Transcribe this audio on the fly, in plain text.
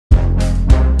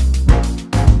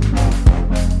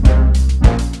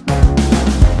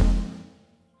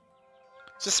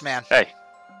It's this man. Hey.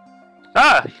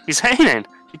 Ah! He's hanging!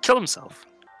 He killed himself.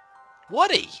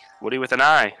 Woody! Woody with an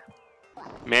eye.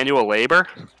 Manual labor?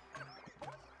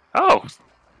 Oh.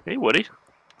 Hey, Woody.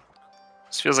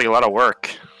 This feels like a lot of work.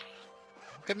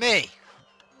 Look at me.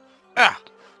 Ah!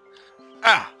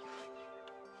 Ah!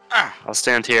 Ah! I'll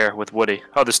stand here with Woody.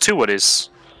 Oh, there's two Woodies.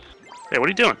 Hey, what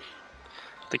are you doing?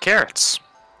 The carrots.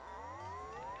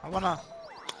 I wanna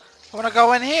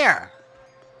go in here.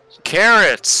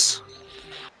 Carrots!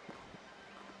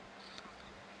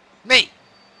 Me!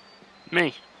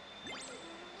 Me.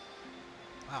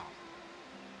 Oh.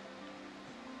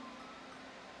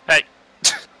 Hey.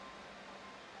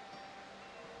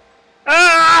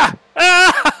 Ah!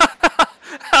 Ah!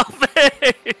 Help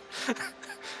me!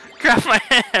 Grab my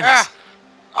hands! Ah!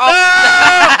 Oh!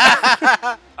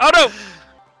 Ah! Oh no!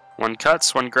 One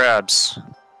cuts, one grabs.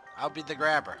 I'll be the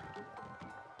grabber.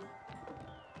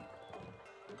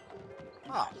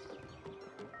 Oh.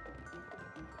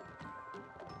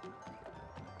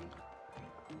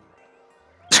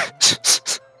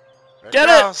 Get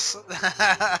it!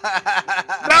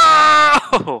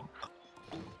 No!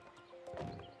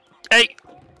 Hey!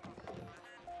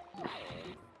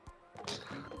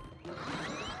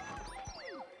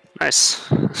 Nice.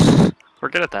 We're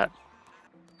good at that.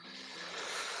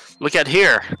 Look at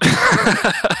here.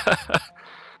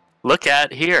 Look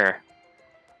at here.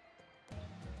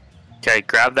 Okay,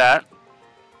 grab that.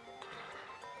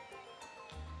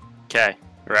 Okay,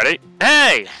 ready?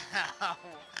 Hey!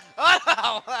 Oh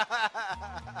no!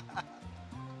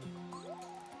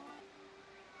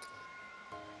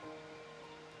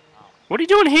 What are you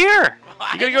doing here?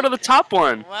 You gotta go to the top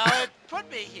one. Well, it put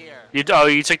me here. You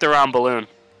took the round balloon.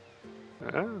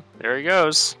 Oh, there he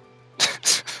goes.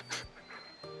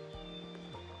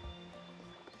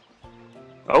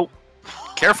 Oh,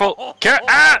 careful!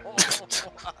 Ah!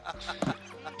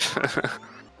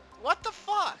 What the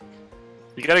fuck?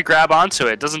 You gotta grab onto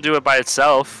it. It doesn't do it by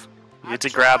itself. You have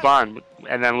to grab on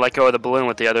and then let go of the balloon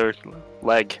with the other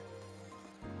leg,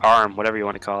 arm, whatever you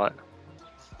want to call it.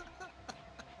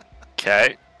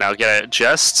 Okay, now get it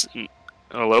just a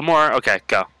little more. Okay,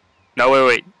 go. No,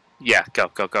 wait. Yeah, go.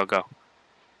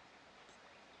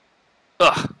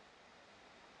 Ugh.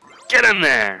 Get in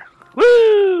there.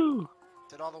 Woo!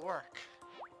 Did all the work.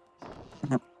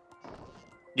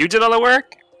 You did all the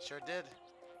work? Sure did.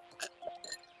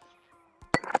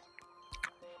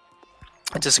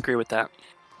 I disagree with that.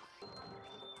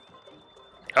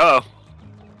 Uh oh.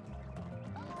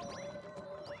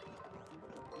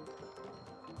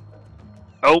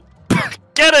 Oh,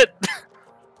 get it!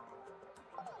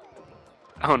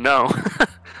 Oh no.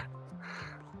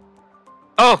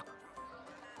 Oh!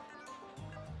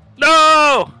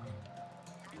 No!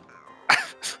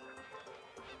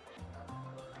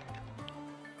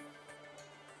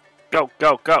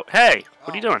 Go. Hey,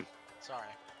 what are you doing? Sorry.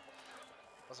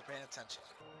 Wasn't paying attention.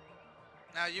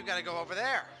 Now you gotta go over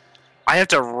there. I have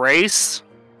to race?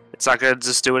 It's not gonna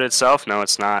just do it itself? No,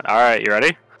 it's not. Alright, you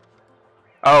ready?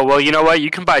 Oh, well, you know what? You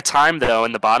can buy time, though,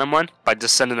 in the bottom one by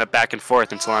just sending it back and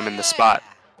forth until I'm in the spot.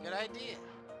 Good idea.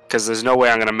 Because there's no way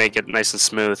I'm gonna make it nice and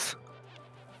smooth.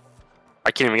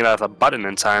 I can't even get out of the button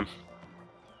in time.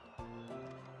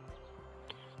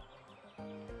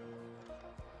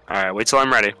 Alright, wait till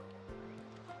I'm ready.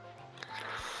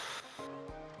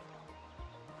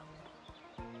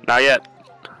 Not yet.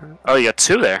 Oh, you got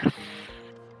two there.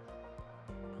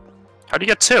 How'd you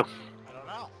get two? I don't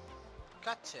know.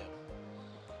 Got to.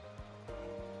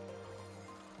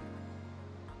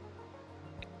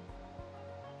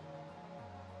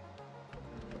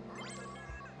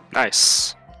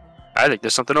 Nice. I think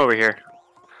there's something over here.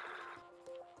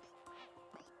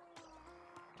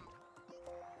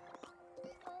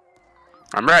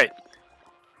 I'm right.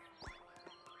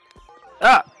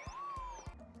 Ah!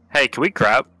 Hey, can we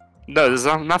grab? No, there's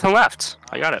nothing left.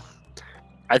 I got it.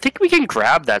 I think we can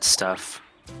grab that stuff.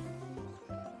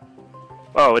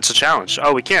 Oh, it's a challenge.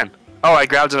 Oh, we can. Oh, I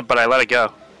grabbed it, but I let it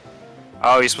go.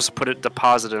 Oh, you're supposed to put it,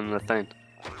 deposit it in the thing.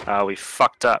 Oh, we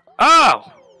fucked up.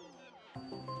 Oh!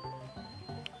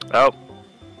 Oh.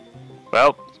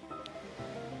 Well.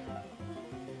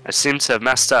 I seem to have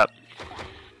messed up.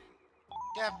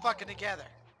 Get fucking together.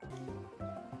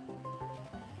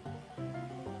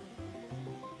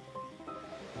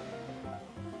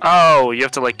 Oh, you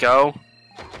have to let go?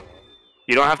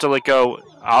 You don't have to let go.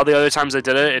 All the other times I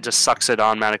did it, it just sucks it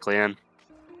automatically in.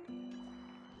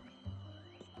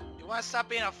 You wanna stop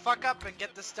being a fuck up and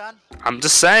get this done? I'm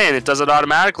just saying, it does it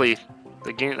automatically.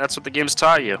 The game, that's what the game's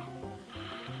taught you.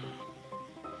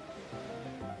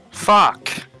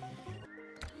 Fuck.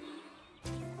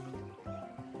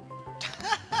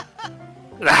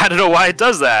 I don't know why it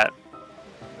does that.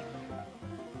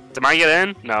 Did mine get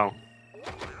in? No.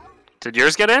 Did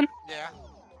yours get in? Yeah.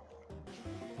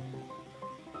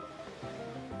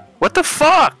 What the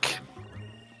fuck?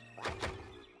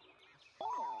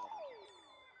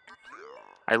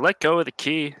 I let go of the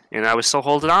key, and I was still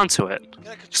holding on to it.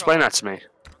 Explain that to me.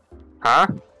 Huh?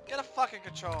 Get a fucking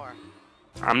controller.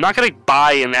 I'm not gonna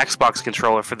buy an Xbox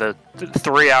controller for the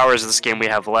 3 hours of this game we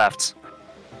have left.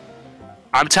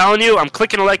 I'm telling you, I'm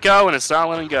clicking to let go, and it's not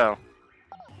letting go.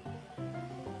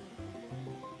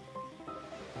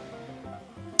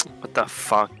 What the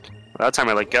fuck? Well, that time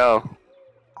I let go.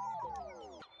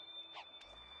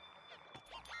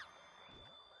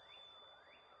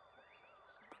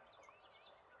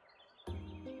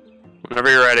 Whenever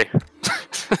you're ready.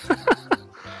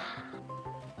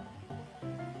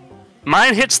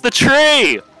 Mine hits the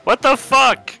tree! What the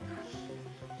fuck?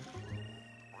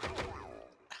 I'm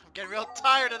getting real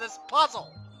tired of this puzzle.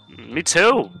 Me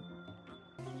too.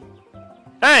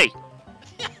 Hey!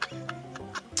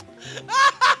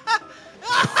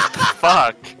 What the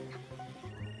fuck?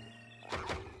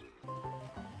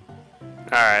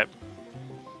 Alright.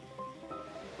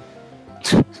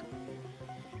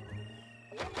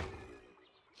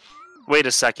 Wait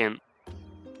a second.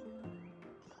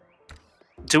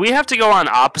 Do we have to go on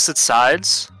opposite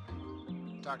sides?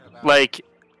 Talking about. Like,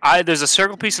 there's a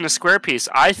circle piece and a square piece.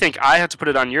 I think I have to put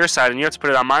it on your side and you have to put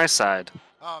it on my side.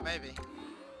 Oh, maybe.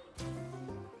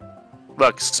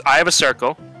 Look, I have a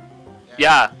circle.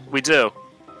 Yeah, we do.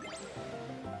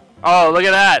 Oh, look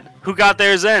at that. Who got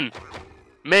theirs in?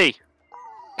 Me.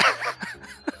 I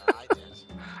did.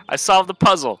 I solved the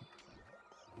puzzle.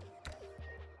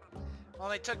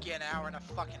 Only took you an hour and a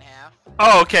fucking half.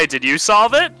 Oh, okay. Did you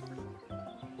solve it?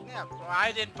 Yeah, well,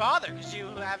 I didn't bother because you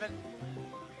haven't.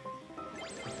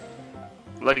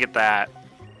 Look at that.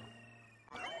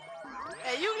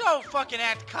 Hey, you don't fucking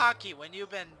act cocky when you've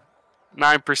been.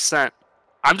 9%.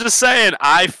 I'm just saying,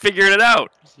 I figured it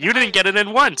out. You didn't get it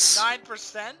in once.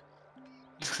 9%?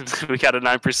 We got a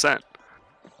 9%.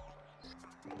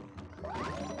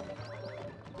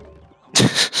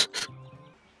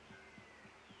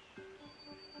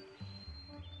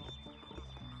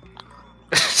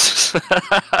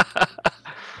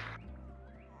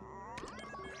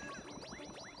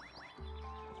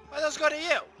 Well, let's go to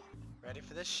you. Ready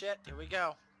for this shit? Here we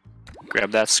go.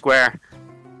 Grab that square.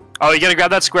 Oh, you gotta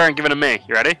grab that square and give it to me.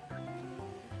 You ready?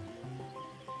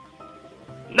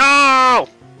 No!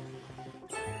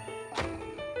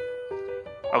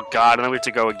 Oh god, and then we have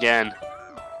to go again.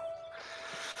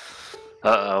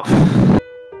 Uh-oh.